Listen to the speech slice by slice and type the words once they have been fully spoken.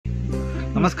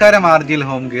നമസ്കാരം, ആർജിൽ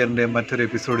ഹോം കെയറിൻ്റെ മറ്റൊരു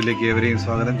എപ്പിസോഡിലേക്ക് ഏവരെയും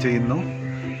സ്വാഗതം ചെയ്യുന്നു.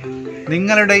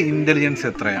 നിങ്ങളുടെ ഇൻ്റലിജൻസ്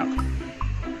എത്രയാണ്?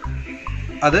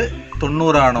 അത്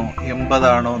 90 ആണോ, 80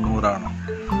 ആണോ, 100 ആണോ?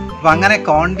 അപ്പം അങ്ങനെ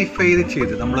ക്വാണ്ടിഫൈ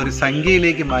ചെയ്ത് നമ്മളൊരു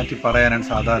സംഖ്യയിലേക്ക് മാറ്റി പറയാനാണ്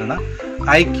സാധാരണ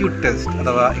IQ ടെസ്റ്റ്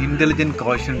അഥവാ ഇൻ്റലിജൻറ്റ്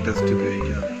ക്വോഷ്യൻ ടെസ്റ്റ്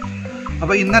ഉപയോഗിക്കുന്നത്.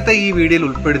 അപ്പോൾ ഇന്നത്തെ ഈ വീഡിയോയിൽ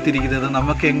ഉൾപ്പെടുത്തിയിരിക്കുന്നത്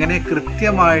നമുക്ക് എങ്ങനെ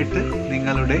കൃത്യമായിട്ട്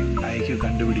നിങ്ങളുടെ IQ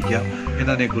കണ്ടുപിടിക്കാം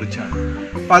എന്നതിനെക്കുറിച്ചാണ്.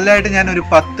 പലതായിട്ട് ഞാനൊരു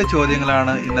 10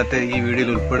 ചോദ്യങ്ങളാണ് ഇന്നത്തെ ഈ വീഡിയോയിൽ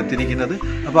ഉൾപ്പെടുത്തിയിരിക്കുന്നത്.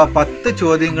 അപ്പോൾ ആ 10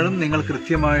 ചോദ്യങ്ങളും നിങ്ങൾ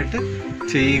കൃത്യമായിട്ട്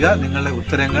ചെയ്യുക, നിങ്ങളുടെ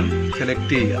ഉത്തരങ്ങൾ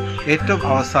സെലക്ട് ചെയ്യുക. ഏറ്റവും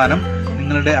അവസാനം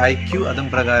നിങ്ങളുടെ IQ അതും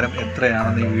പ്രകാരം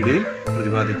എത്രയാണെന്ന് ഈ വീഡിയോയിൽ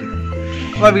പ്രതിപാദിക്കുന്നു.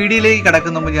 അപ്പോൾ ആ വീഡിയോയിലേക്ക്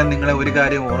കിടക്കുന്ന മുമ്പ് ഞാൻ നിങ്ങളെ ഒരു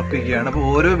കാര്യം ഓർപ്പിക്കുകയാണ്. അപ്പോൾ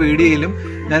ഓരോ വീഡിയോയിലും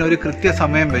ഞാൻ ഒരു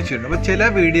കൃത്യസമയം വെച്ചിട്ടുണ്ട്. അപ്പോൾ ചില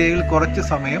വീഡിയോയിൽ കുറച്ച്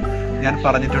സമയം ഞാൻ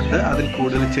പറഞ്ഞിട്ടുണ്ട്, അതിൽ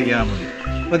കൂടുതൽ ചെയ്യാൻ മതി.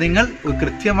 അപ്പോൾ നിങ്ങൾ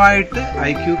കൃത്യമായിട്ട്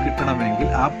IQ കിട്ടണമെങ്കിൽ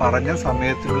ആ പറഞ്ഞ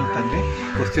സമയത്തിനുള്ളിൽ തന്നെ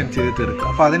ക്വസ്റ്റ്യൻ ചെയ്ത് തീർക്കുക.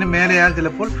 അപ്പോൾ അതിന് മേലെയാൽ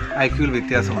ചിലപ്പോൾ IQ-ൽ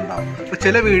വ്യത്യാസം ഉണ്ടാകും. അപ്പോൾ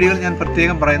ചില വീഡിയോകൾ ഞാൻ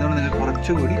പ്രത്യേകം പറയുന്നതുകൊണ്ട് നിങ്ങൾ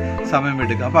കുറച്ചുകൂടി സമയം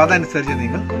എടുക്കുക. അപ്പോൾ അതനുസരിച്ച്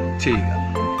നിങ്ങൾ ചെയ്യുക.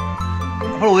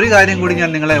 അപ്പോൾ ഒരു കാര്യം കൂടി ഞാൻ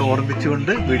നിങ്ങളെ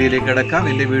ഓർമ്മിച്ചുകൊണ്ട് വീഡിയോയിലേക്ക് കിടക്കാം.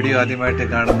 എൻ്റെ വീഡിയോ ആദ്യമായിട്ട്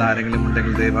കാണുന്ന ആരെങ്കിലും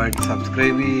ഉണ്ടെങ്കിൽ ദയവായിട്ട്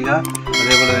സബ്സ്ക്രൈബ് ചെയ്യുക,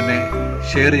 അതേപോലെ തന്നെ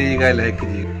ഷെയർ ചെയ്യുക, ലൈക്ക്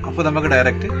ചെയ്യുക. അപ്പോൾ നമുക്ക്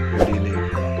ഡയറക്റ്റ് വീഡിയോയിലേക്ക്.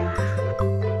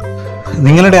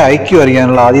 നിങ്ങളുടെ IQ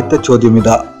അറിയാനുള്ള ആദ്യത്തെ ചോദ്യം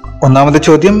ഇതാ. ഒന്നാമത്തെ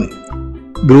ചോദ്യം,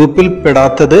 ഗ്രൂപ്പിൽ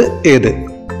പെടാത്തത് ഏത്?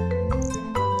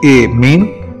 A മീൻ,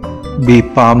 B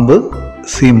പാമ്പ്,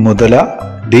 C മുതല,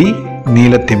 D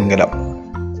നീലത്തിമിംഗലം.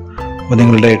 അപ്പോൾ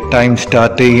നിങ്ങളുടെ ടൈം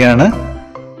സ്റ്റാർട്ട് ചെയ്യുകയാണ്.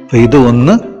 അപ്പോൾ ഇത്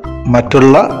ഒന്ന്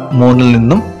മറ്റുള്ള 3-ൽ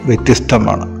നിന്നും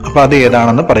വ്യത്യസ്തമാണ്. അപ്പോൾ അത്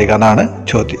ഏതാണെന്ന് പറയുക, അതാണ്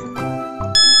ചോദ്യം.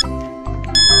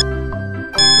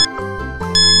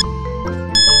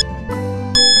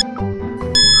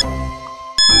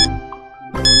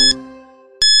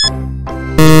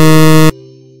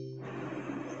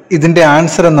 ഇതിൻ്റെ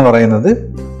ആൻസർ എന്ന് പറയുന്നത്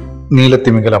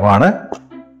നീലത്തിമിംഗലമാണ്.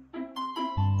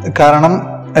 കാരണം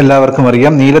എല്ലാവർക്കും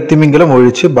അറിയാം, നീലത്തിമിംഗലം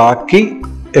ഒഴിച്ച് ബാക്കി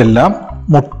എല്ലാം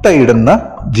മുട്ടയിടുന്ന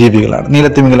ജീവികളാണ്.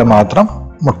 നീലത്തിമിംഗലം മാത്രം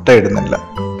മുട്ടയിടുന്നില്ല.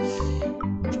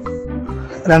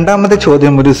 രണ്ടാമത്തെ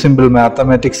ചോദ്യം ഒരു സിമ്പിൾ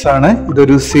മാത്തമാറ്റിക്സ് ആണ്.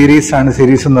 ഇതൊരു സീരീസ് ആണ്.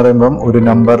 സീരീസ് എന്ന് പറയുമ്പം ഒരു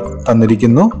നമ്പർ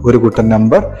തന്നിരിക്കുന്നു, ഒരു കൂട്ടം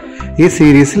നമ്പർ. ഈ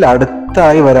സീരീസിൽ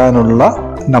അടുത്തായി വരാനുള്ള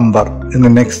നമ്പർ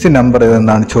നെക്സ്റ്റ് നമ്പർ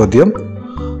ഏതെന്നാണ് ചോദ്യം.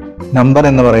 നമ്പർ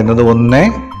എന്ന് പറയുന്നത് 1,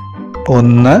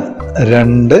 1,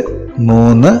 2,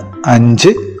 3,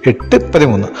 5, 8,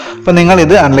 13. അപ്പം നിങ്ങൾ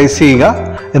ഇത് അനലൈസ് ചെയ്യുക,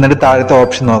 എന്നിട്ട് താഴത്തെ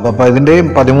ഓപ്ഷൻ നോക്കുക. അപ്പോൾ ഇതിൻ്റെ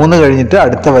 13 കഴിഞ്ഞിട്ട്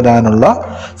അടുത്ത വരാനുള്ള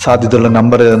സാധ്യതയുള്ള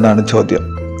നമ്പർ ഏതെന്നാണ് ചോദ്യം.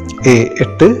 A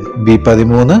 8, B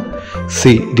 13,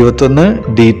 C 21,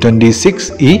 D 26,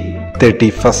 E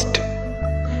 31.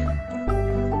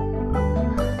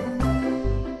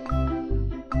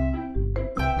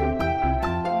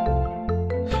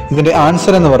 ഇതിൻ്റെ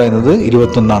ആൻസർ എന്ന് പറയുന്നത്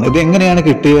 21. ഇത് എങ്ങനെയാണ്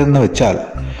കിട്ടിയതെന്ന് വെച്ചാൽ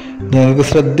നിങ്ങൾക്ക്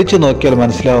ശ്രദ്ധിച്ചു നോക്കിയാൽ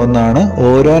മനസ്സിലാവുന്നതാണ്.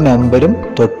 ഓരോ നമ്പരും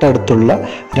തൊട്ടടുത്തുള്ള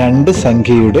 2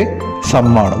 സംഖ്യയുടെ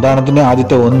സമ്മാണ്. ഉദാഹരണത്തിന്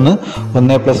ആദ്യത്തെ 1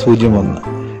 + 0 1.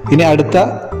 ഇനി അടുത്ത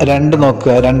 2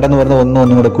 നോക്കുക. 2 എന്ന് പറയുന്നത് 1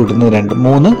 1 കൂടെ കൂട്ടുന്നത് 2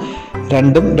 3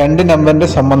 2 നമ്പറിന്റെ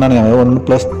സം എന്നാണ് ഞാൻ 1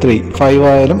 + 3 5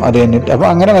 ആയാലും അത് തന്നെ. അപ്പോൾ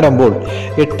അങ്ങനെ വരുമ്പോൾ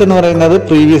 8 എന്ന് പറയുന്നത്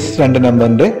പ്രീവിയസ് 2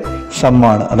 നമ്പറിന്റെ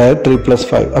സമ്മാണ്, അതായത് 3 +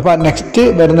 5. അപ്പോൾ നെക്സ്റ്റ്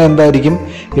വരുന്നത് എന്തായിരിക്കും?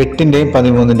 8-ന്റെയും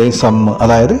 13-ന്റെയും സമ്മ്,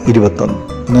 അതായത് 21.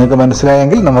 നിങ്ങൾക്ക്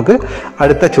മനസ്സിലായെങ്കിൽ നമുക്ക്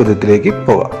അടുത്ത ചോദ്യത്തിലേക്ക്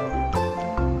പോകാം.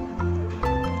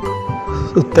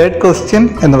 തേർഡ് ക്വസ്റ്റ്യൻ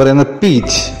എന്ന് പറയുന്നത്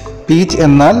പീച്ച്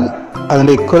എന്നാൽ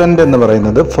അതിൻ്റെ ഇക്വലന്റ് എന്ന്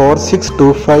പറയുന്നത്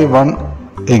 46251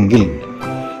 എങ്കിൽ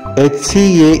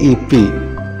HCAEP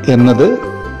എന്നത്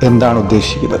എന്താണ്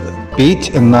ഉദ്ദേശിക്കുന്നത്? പീച്ച്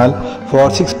എന്നാൽ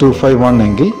 46251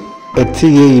 എങ്കിൽ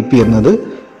HCAEP എന്നത്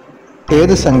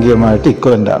ഏത് സംഖ്യയുമായിട്ട്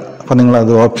ഇക്വലന്റ് ആണ്? അപ്പോൾ നിങ്ങൾ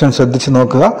അത് ഓപ്ഷൻ ശ്രദ്ധിച്ച്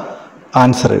നോക്കുക,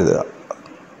 ആൻസർ എഴുതുക.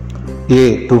 A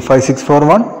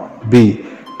 25641, B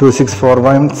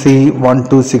 2641, C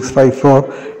 12654,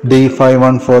 D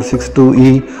 51462,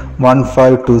 E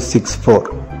 15264.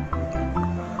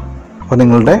 അപ്പോൾ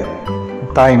നിങ്ങളുടെ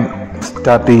ടൈം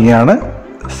സ്റ്റാർട്ട് ചെയ്യുകയാണ്,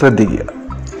 ശ്രദ്ധിക്കുക.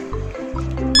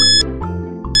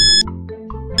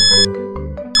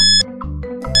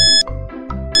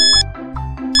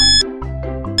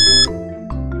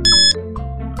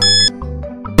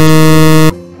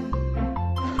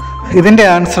 ഇതിൻ്റെ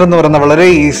ആൻസർ എന്ന് പറയുന്നത് വളരെ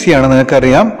ഈസിയാണ്,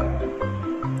 നിങ്ങൾക്കറിയാം.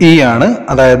 E ആണ്.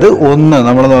 അതായത് 1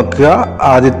 നമ്മൾ നോക്കുക,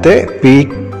 ആദ്യത്തെ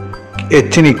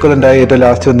H-ന് ഇക്വലന്റ് ആയി ഏറ്റവും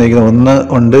ലാസ്റ്റ് വന്നിരിക്കുന്നത് 1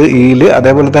 ഉണ്ട് E-ൽ.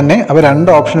 അതേപോലെ തന്നെ അപ്പോൾ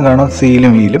 2 ഓപ്ഷൻ കാണും,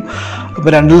 C-ലും E-ലും.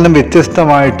 അപ്പോൾ 2-ൽ നിന്നും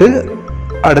വ്യത്യസ്തമായിട്ട്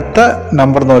അടുത്ത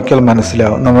നമ്പർ നോക്കിയാൽ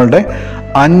മനസ്സിലാവും. നമ്മളുടെ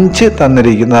 5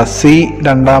 തന്നിരിക്കുന്നത് C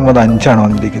രണ്ടാമത് 5 ആണ്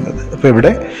വന്നിരിക്കുന്നത്. അപ്പോൾ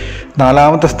ഇവിടെ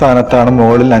 4ാമത്തെ സ്ഥാനത്താണ്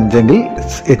മുകളിൽ 5 എങ്കിൽ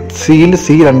C-ൽ C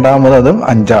രണ്ടാമത് അതും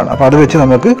 5 ആണ്. അപ്പോൾ അത് വെച്ച്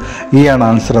നമുക്ക് E ആണ്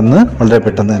ആൻസർ എന്ന് വളരെ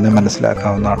പെട്ടെന്ന് തന്നെ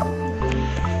മനസ്സിലാക്കാവുന്നതാണ്.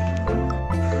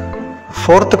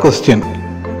 Fourth question.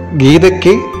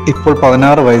 ഗീതയ്ക്ക് ഇപ്പോൾ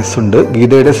 16 വയസ്സുണ്ട്.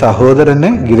 ഗീതയുടെ സഹോദരന്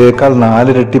ഗീതയേക്കാൾ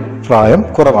 4 ഇരട്ടി പ്രായം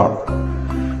കുറവാണ്.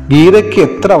 ഗീതയ്ക്ക്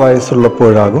എത്ര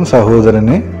വയസ്സുള്ളപ്പോഴാകും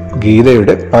സഹോദരന്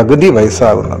ഗീതയുടെ പകുതി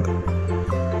വയസ്സാകുന്നത്?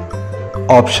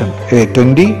 Option A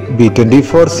 20, B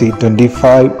 24, C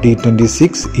 25, D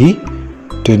 26, E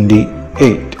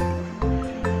 28.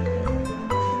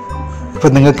 ഇപ്പൊ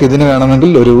നിങ്ങൾക്ക് ഇതിന്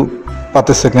വേണമെങ്കിൽ ഒരു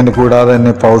 10 സെക്കൻഡ് കൂടാതെ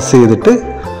തന്നെ പൗസ് ചെയ്തിട്ട്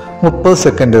 30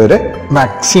 സെക്കൻഡ് വരെ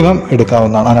മാക്സിമം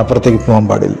എടുക്കാവുന്നതാണ്. അതിനപ്പുറത്തേക്ക് പോകാൻ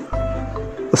പാടില്ല.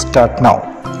 Start now.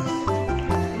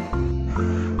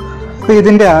 അപ്പൊ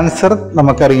ഇതിന്റെ ആൻസർ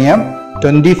നമുക്കറിയാം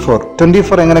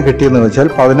 24 എങ്ങനെ കിട്ടിയെന്ന് വെച്ചാൽ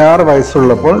 16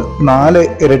 വയസ്സുള്ളപ്പോൾ 4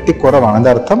 ഇരട്ടി കുറവാണ്.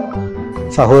 അതിന്റെ അർത്ഥം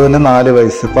സഹോദരന് 4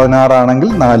 വയസ്സ്, 16 ആണെങ്കിൽ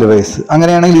 4 വയസ്സ്.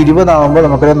 അങ്ങനെയാണെങ്കിൽ 20 ആകുമ്പോൾ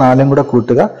നമുക്കറിയാം 4 കൂടെ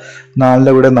കൂട്ടുക, 4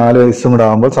 കൂടെ 4 വയസ്സും കൂടെ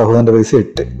ആകുമ്പോൾ സഹോദരന്റെ വയസ്സ്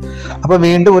 8. അപ്പൊ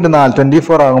വീണ്ടും ഒരു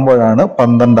 24 ആകുമ്പോഴാണ്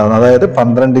 12 ആകുന്നത്. അതായത്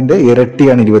 12ന്റെ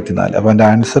ഇരട്ടിയാണ് 24. അപ്പൊ എന്റെ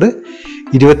ആൻസർ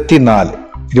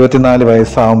 24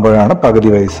 വയസ്സാകുമ്പോഴാണ്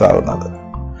പകുതി വയസ്സാകുന്നത്.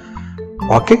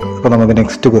 ഓക്കെ, അപ്പൊ നമുക്ക്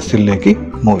നെക്സ്റ്റ് ക്വസ്റ്റ്യനിലേക്ക്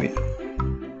മൂവ് ചെയ്യാം.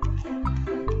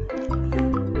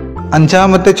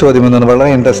 5ാമത്തെ ചോദ്യം എന്നത് വളരെ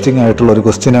ഇൻട്രസ്റ്റിംഗ് ആയിട്ടുള്ള ഒരു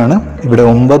ക്വസ്റ്റ്യൻ ആണ്. ഇവിടെ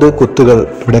 9 കുത്തുകൾ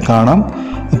ഇവിടെ കാണാം.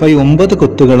 അപ്പൊ ഈ 9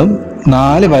 കുത്തുകളും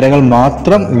 4 വരകൾ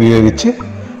മാത്രം ഉപയോഗിച്ച്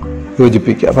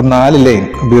യോജിപ്പിക്കുക. അപ്പൊ 4 ലൈൻ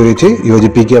ഉപയോഗിച്ച്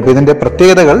യോജിപ്പിക്കുക. അപ്പൊ ഇതിന്റെ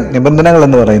പ്രത്യേകതകൾ, നിബന്ധനകൾ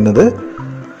എന്ന് പറയുന്നത്,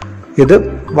 ഇത്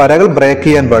വരകൾ ബ്രേക്ക്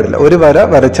ചെയ്യാൻ പാടില്ല. ഒരു വര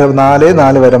വരച്ച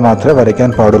 4 വര മാത്രമേ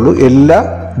വരയ്ക്കാൻ പാടുള്ളൂ. എല്ലാ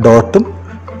ഡോട്ടും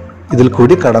ഇതിൽ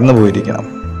കൂടി കടന്നു പോയിരിക്കണം.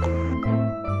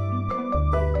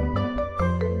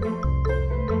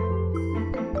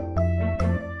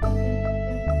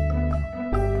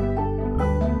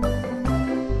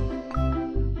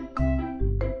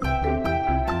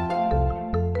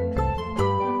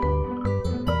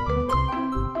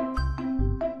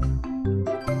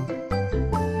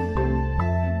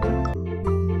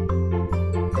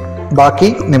 ബാക്കി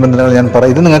നിബന്ധനകൾ ഞാൻ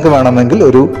പറയാം. ഇത് നിങ്ങൾക്ക് വേണമെങ്കിൽ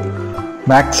ഒരു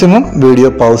മാക്സിമം വീഡിയോ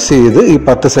പൗസ് ചെയ്ത് ഈ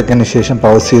 10 സെക്കൻഡിന് ശേഷം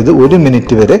പൗസ് ചെയ്ത് 1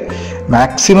 മിനിറ്റ് വരെ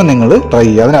മാക്സിമം നിങ്ങൾ ട്രൈ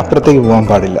ചെയ്യുക. അതിനപ്പുറത്തേക്ക് പോകാൻ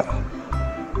പാടില്ല.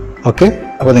 ഓക്കെ,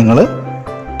 അപ്പോൾ നിങ്ങൾ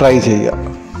ട്രൈ ചെയ്യുക.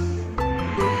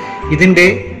 ഇതിൻ്റെ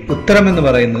ഉത്തരം എന്ന്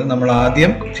പറയുന്നത്, നമ്മൾ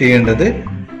ആദ്യം ചെയ്യേണ്ടത്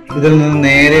ഇതിൽ നിന്ന്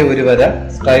നേരെ ഒരു വര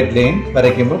സ്ട്രൈറ്റ് ലൈൻ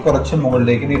വരയ്ക്കുമ്പോൾ കുറച്ച്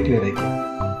മുകളിലേക്ക് നീട്ടി വരയ്ക്കും.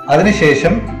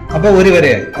 അതിനുശേഷം അപ്പോൾ ഒരു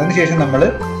വരയായി. അതിനുശേഷം നമ്മൾ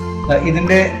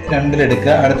ഇതിന്റെ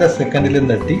 2 അടുത്ത സെക്കൻഡിലും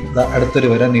തട്ടി അടുത്തൊരു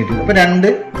വര നീട്ടി. അപ്പൊ 2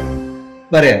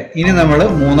 വരയായി. ഇനി നമ്മൾ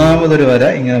 3ാമതൊരു വര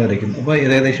ഇങ്ങനെ വരയ്ക്കുന്നു. അപ്പൊ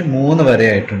ഏകദേശം 3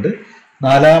 വരയായിട്ടുണ്ട്.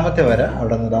 4ാമത്തെ വര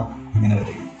അവിടെ നിന്നാ ഇങ്ങനെ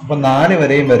വരയ്ക്കും. അപ്പൊ 4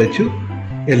 വരയും വരച്ചു,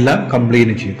 എല്ലാം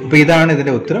കംപ്ലീറ്റ് ചെയ്തു. അപ്പൊ ഇതാണ്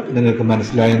ഇതിന്റെ ഉത്തരം. നിങ്ങൾക്ക്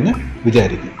മനസ്സിലായെന്ന്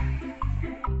വിചാരിക്കും.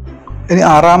 ഇനി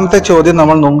 6ാമത്തെ ചോദ്യം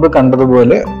നമ്മൾ മുമ്പ്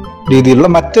കണ്ടതുപോലെ രീതിയിലുള്ള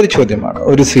മറ്റൊരു ചോദ്യമാണ്.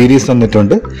 ഒരു സീരീസ്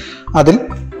തന്നിട്ടുണ്ട്. അതിൽ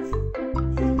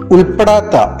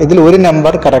ഉൾപ്പെടാത്ത, ഇതിൽ ഒരു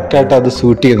നമ്പർ കറക്റ്റായിട്ട് അത്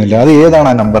സൂട്ട് ചെയ്യുന്നില്ല. അത് ഏതാണ്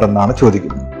ആ നമ്പർ എന്നാണ്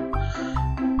ചോദിക്കുന്നത്.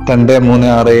 2, 3,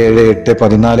 6, 7, 8,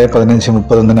 14, 15,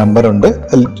 30 എന്ന നമ്പർ ഉണ്ട്.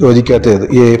 അതിൽ യോജിക്കാത്തത്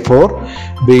A4,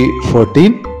 B14,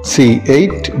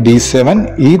 C8, D7,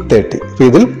 E30. അപ്പൊ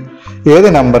ഇതിൽ ഏത്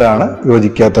നമ്പറാണ്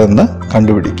യോജിക്കാത്തതെന്ന്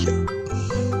കണ്ടുപിടിക്കുക.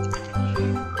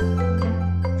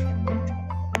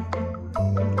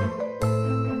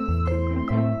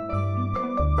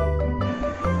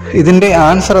 ഇതിന്റെ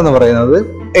ആൻസർ എന്ന് പറയുന്നത്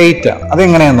 8 ആണ്.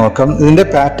 അതെങ്ങനെയാന്ന് നോക്കാം. ഇതിന്റെ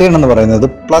പാറ്റേൺ എന്ന് പറയുന്നത്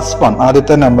 +1,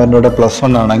 ആദ്യത്തെ നമ്പറിന്റെ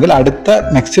 +1 ആണെങ്കിൽ അടുത്ത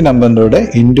നെക്സ്റ്റ് നമ്പറിന്റെ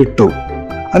 × 2,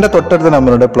 അതിന്റെ തൊട്ടടുത്ത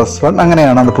നമ്പറിന്റെ +1,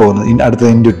 അങ്ങനെയാണ് അത് പോകുന്നത്. അടുത്ത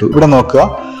 × 2. ഇവിടെ നോക്കുക,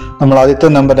 നമ്മൾ ആദ്യത്തെ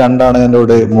നമ്പർ 2 ആണ്, അതിൻ്റെ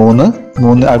കൂടെ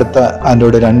 3, അടുത്ത അതിൻ്റെ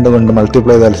കൂടെ 2 കൊണ്ട്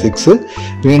മൾട്ടിപ്ലൈ ചെയ്താൽ 6,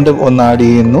 വീണ്ടും 1 ആഡ്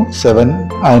ചെയ്യുന്നു 7,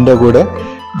 അതിൻ്റെ കൂടെ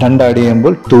 2 ആഡ്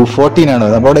ചെയ്യുമ്പോൾ 214 ആണ്.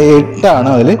 അപ്പോൾ അവിടെ 8 ആണ്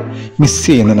അതിൽ മിസ്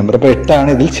ചെയ്യുന്ന നമ്പർ. അപ്പോൾ 8 ആണ്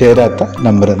ഇതിൽ ചേരാത്ത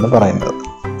നമ്പർ എന്ന് പറയുന്നത്.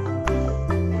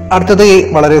 അടുത്തത്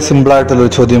വളരെ സിമ്പിൾ ആയിട്ടുള്ള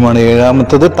ഒരു ചോദ്യമാണ്.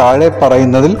 7ാമത്തത്. താഴെ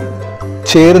പറയുന്നതിൽ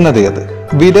ചേരുന്നത് ഏത്?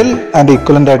 വിരൽ ആൻഡ്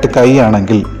ഇക്വലന്റ് ആയിട്ട് കൈ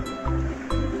ആണെങ്കിൽ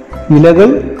ഇലകൾ,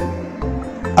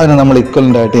 അതിന് നമ്മൾ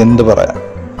ഇക്വലന്റ് ആയിട്ട് എന്ത് പറയാം?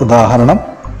 ഉദാഹരണം: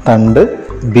 തണ്ട്,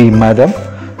 ബി മരം,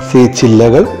 സി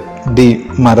ചില്ലകൾ, ഡി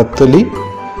മരത്തൊലി,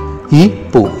 ഇ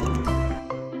പൂ.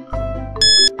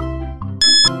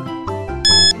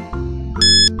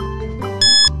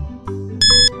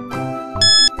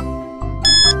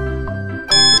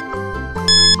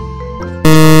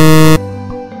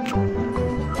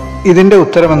 ഇതിന്റെ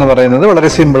ഉത്തരം എന്ന് പറയുന്നത് വളരെ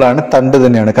സിമ്പിളാണ്. തണ്ട്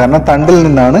തന്നെയാണ്. കാരണം തണ്ടിൽ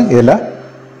നിന്നാണ് ഇല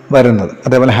വരുന്നത്.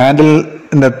 അതേപോലെ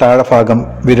ഹാൻഡിലിന്റെ താഴെ ഭാഗം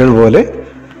വിരൽ പോലെ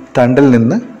തണ്ടിൽ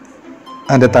നിന്ന്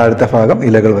അതിന്റെ താഴത്തെ ഭാഗം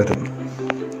ഇലകൾ വരുന്നു.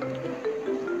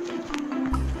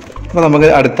 അപ്പൊ നമുക്ക്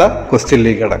അടുത്ത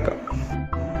ക്വസ്റ്റ്യനിലേക്ക് കടക്കാം.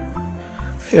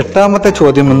 8ാമത്തെ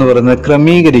ചോദ്യം എന്ന് പറയുന്നത്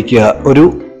ക്രമീകരിക്കുക.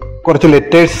 കുറച്ച്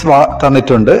ലെറ്റേഴ്സ്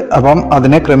തന്നിട്ടുണ്ട്. അപ്പം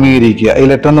അതിനെ ക്രമീകരിക്കുക. ഈ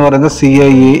ലെറ്റർ എന്ന് പറയുന്നത്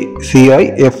CI,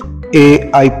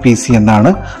 AIPC എന്നാണ്.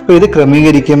 അപ്പോൾ ഇത്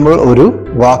ക്രമീകരിക്കുമ്പോൾ ഒരു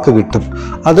വാക്ക് കിട്ടും.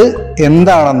 അത്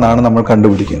എന്താണെന്നാണ് നമ്മൾ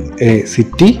കണ്ടുപിടിക്കുന്നത്. A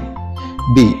സിറ്റി,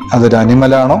 B അതൊരു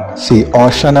അനിമലാണോ, C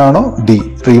ഓഷൻ ആണോ, D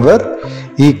റിവർ,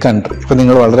 E കൺട്രി. ഇപ്പൊ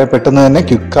നിങ്ങൾ വളരെ പെട്ടെന്ന് തന്നെ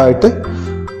ക്വിക്കായിട്ട്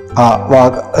ആ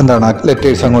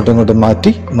ലെറ്റേഴ്സ് അങ്ങോട്ടും ഇങ്ങോട്ടും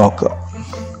മാറ്റി നോക്കുക.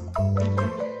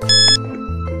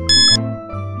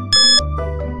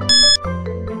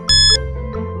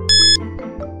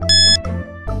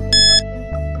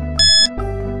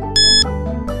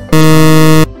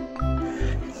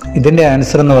 ഇതിന്റെ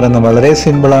ആൻസർ എന്ന് പറയുന്നത് വളരെ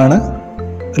സിമ്പിളാണ്.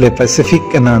 അല്ലെ,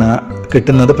 പസഫിക് എന്നാണ്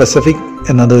കിട്ടുന്നത്. പസഫിക്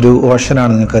എന്നതൊരു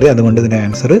ഓഷനാണ്, നിങ്ങൾക്കറിയാം. അതുകൊണ്ട് ഇതിന്റെ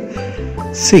ആൻസർ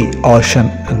സി ഓഷൻ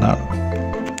എന്നാണ്.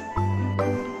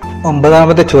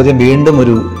 9ാമത്തെ ചോദ്യം വീണ്ടും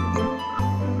ഒരു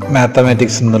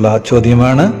മാത്തമാറ്റിക്സ് എന്നുള്ള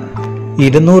ചോദ്യമാണ്.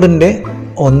 200ന്റെ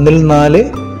 1/4,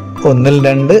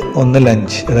 1/2,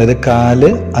 1/5, അതായത് 4,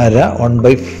 അര,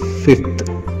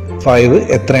 1/5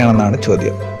 എത്രയാണെന്നാണ്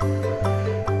ചോദ്യം.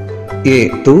 A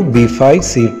 2, B 5,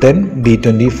 C 10, D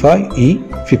 25, E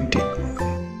 50.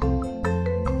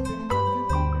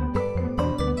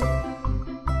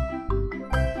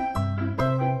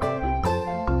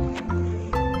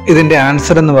 ഇതിന്റെ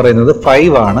ആൻസർ എന്ന് പറയുന്നത്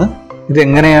 5 ആണ്. ഇത്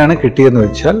എങ്ങനെയാണ് കിട്ടിയെന്ന്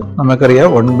വെച്ചാൽ നമുക്കറിയാം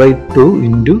 1/2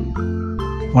 ഇൻറ്റു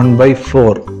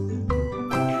 1/4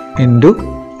 ഇൻറ്റു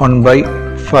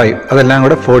 1/5 അതെല്ലാം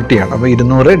കൂടെ 40 ആണ്. അപ്പോൾ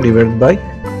 200 ഡിവൈഡ് ബൈ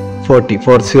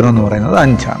 40 എന്ന് പറയുന്നത്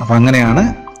 5 ആണ്. അപ്പം അങ്ങനെയാണ്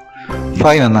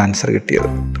 5 എന്ന ആൻസർ കിട്ടിയത്.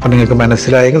 അപ്പം നിങ്ങൾക്ക്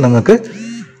മനസ്സിലായെങ്കിൽ നമുക്ക്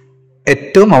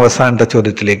ഏറ്റവും അവസാനത്തെ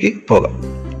ചോദ്യത്തിലേക്ക് പോകാം.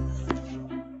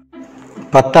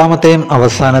 10ാമത്തെയും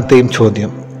അവസാനത്തെയും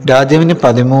ചോദ്യം. രാജുവിന്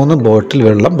 13 ബോട്ടിൽ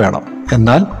വെള്ളം വേണം.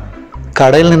 എന്നാൽ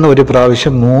കടയിൽ നിന്ന് ഒരു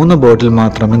പ്രാവശ്യം 3 ബോട്ടിൽ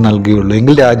മാത്രമേ നൽകുകയുള്ളൂ.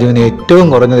 എങ്കിൽ രാജുവിന് ഏറ്റവും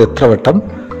കുറഞ്ഞത് എത്ര വട്ടം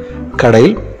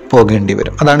കടയിൽ പോകേണ്ടി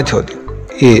വരും? അതാണ് ചോദ്യം.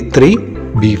 A 3,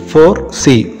 B 4, C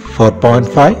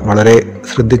 4.5. വളരെ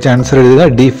ശ്രദ്ധിച്ച് ആൻസർ എഴുതുക.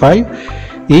 D 5,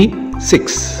 E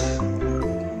 6.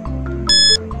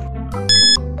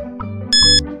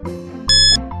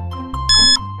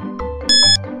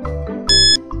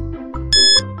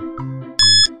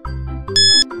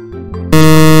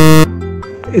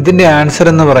 ഇതിന്റെ ആൻസർ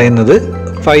എന്ന് പറയുന്നത്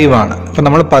 5 ആണ്. അപ്പം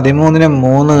നമ്മൾ 13നെ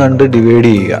 3 കണ്ട് ഡിവൈഡ്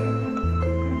ചെയ്യുക.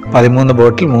 13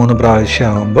 ബോട്ടിൽ 3 പ്രാവശ്യം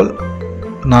ആകുമ്പോൾ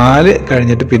 4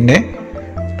 കഴിഞ്ഞിട്ട് പിന്നെ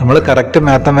നമ്മൾ കറക്റ്റ്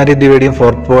മാത്തമാറ്റിക്സ് ഡിവൈഡ് ചെയ്യും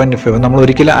 4.5. നമ്മൾ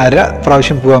ഒരിക്കലും അര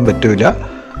പ്രാവശ്യം പോകാൻ പറ്റൂല.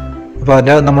 അപ്പോൾ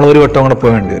അതിൻ്റെ നമ്മൾ ഒരു വട്ടം കൂടെ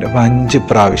പോകേണ്ടി വരും. അപ്പോൾ 5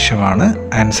 പ്രാവശ്യമാണ്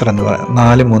ആൻസർ എന്ന് പറയുന്നത്.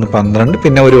 4, 3, 12,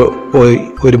 പിന്നെ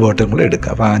ഒരു ബോട്ടും കൂടെ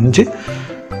എടുക്കുക. അപ്പോൾ 5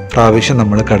 പ്രാവശ്യം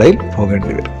നമ്മൾ കടയിൽ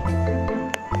പോകേണ്ടി വരും.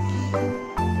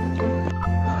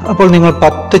 അപ്പോൾ നിങ്ങൾ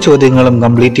 10 ചോദ്യങ്ങളും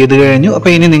കംപ്ലീറ്റ് ചെയ്ത് കഴിഞ്ഞു.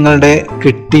 അപ്പോൾ ഇനി നിങ്ങളുടെ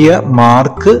കിട്ടിയ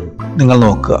മാർക്ക് നിങ്ങൾ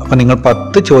നോക്കുക. അപ്പോൾ നിങ്ങൾ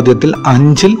 10 ചോദ്യത്തിൽ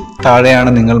 5-ൽ താഴെയാണ്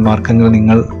നിങ്ങൾ മാർക്കെങ്കിൽ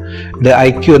നിങ്ങളുടെ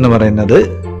IQ എന്ന് പറയുന്നത്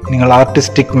നിങ്ങൾ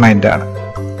ആർട്ടിസ്റ്റിക് മൈൻഡാണ്.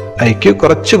 IQ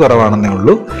കുറച്ച് കുറവാണെന്നേ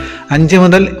ഉള്ളൂ. 5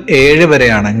 മുതൽ 7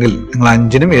 വരെയാണെങ്കിൽ നിങ്ങൾ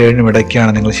 5-നും 7-നും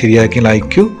ഇടയ്ക്കാണ് നിങ്ങൾ ശരിയാക്കിയാൽ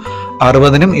IQ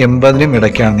 60-നും 80-നും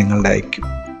ഇടയ്ക്കാണ് നിങ്ങളുടെ IQ.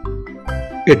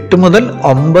 8 മുതൽ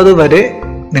 9 വരെ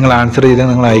നിങ്ങൾ ആൻസർ ചെയ്താൽ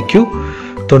നിങ്ങൾ IQ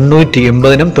 90,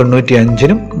 80-നും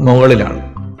 95-നും മുകളിലാണ്.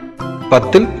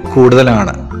 10-ൽ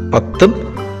കൂടുതലാണ്.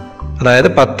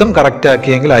 10-ഉം കറക്റ്റ്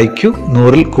ആക്കിയെങ്കിൽ IQ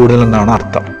 100-ൽ കൂടുതലെന്നാണ്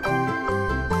അർത്ഥം.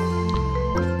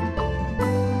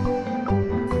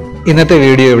 ഇന്നത്തെ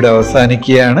വീഡിയോ ഇവിടെ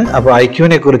അവസാനിക്കുകയാണ്. അപ്പോൾ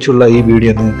IQ-നെ കുറിച്ചുള്ള ഈ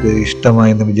വീഡിയോ നിങ്ങൾക്ക്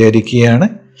ഇഷ്ടമായി എന്ന് വിചാരിക്കുകയാണ്.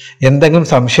 എന്തെങ്കിലും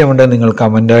സംശയമുണ്ടെങ്കിൽ നിങ്ങൾ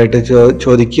കമൻ്റായിട്ട്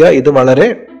ചോദിക്കുക. ഇത് വളരെ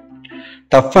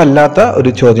ടഫ് അല്ലാത്ത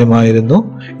ഒരു ചോദ്യമായിരുന്നു.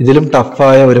 ഇതിലും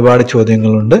ടഫായ ഒരുപാട്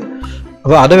ചോദ്യങ്ങളുണ്ട്.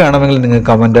 അപ്പോൾ അത് വേണമെങ്കിൽ നിങ്ങൾ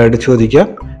കമൻ്റായിട്ട് ചോദിക്കാം.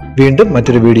 വീണ്ടും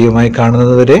മറ്റൊരു വീഡിയോയുമായി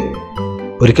കാണുന്നതുവരെ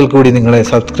ഒരിക്കൽ കൂടി നിങ്ങളെ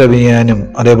സബ്സ്ക്രൈബ് ചെയ്യാനും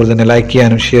അതേപോലെ തന്നെ ലൈക്ക്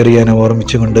ചെയ്യാനും ഷെയർ ചെയ്യാനും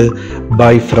ഓർമ്മിച്ചുകൊണ്ട്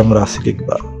bye from Rasik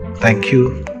Iqbal. Thank you.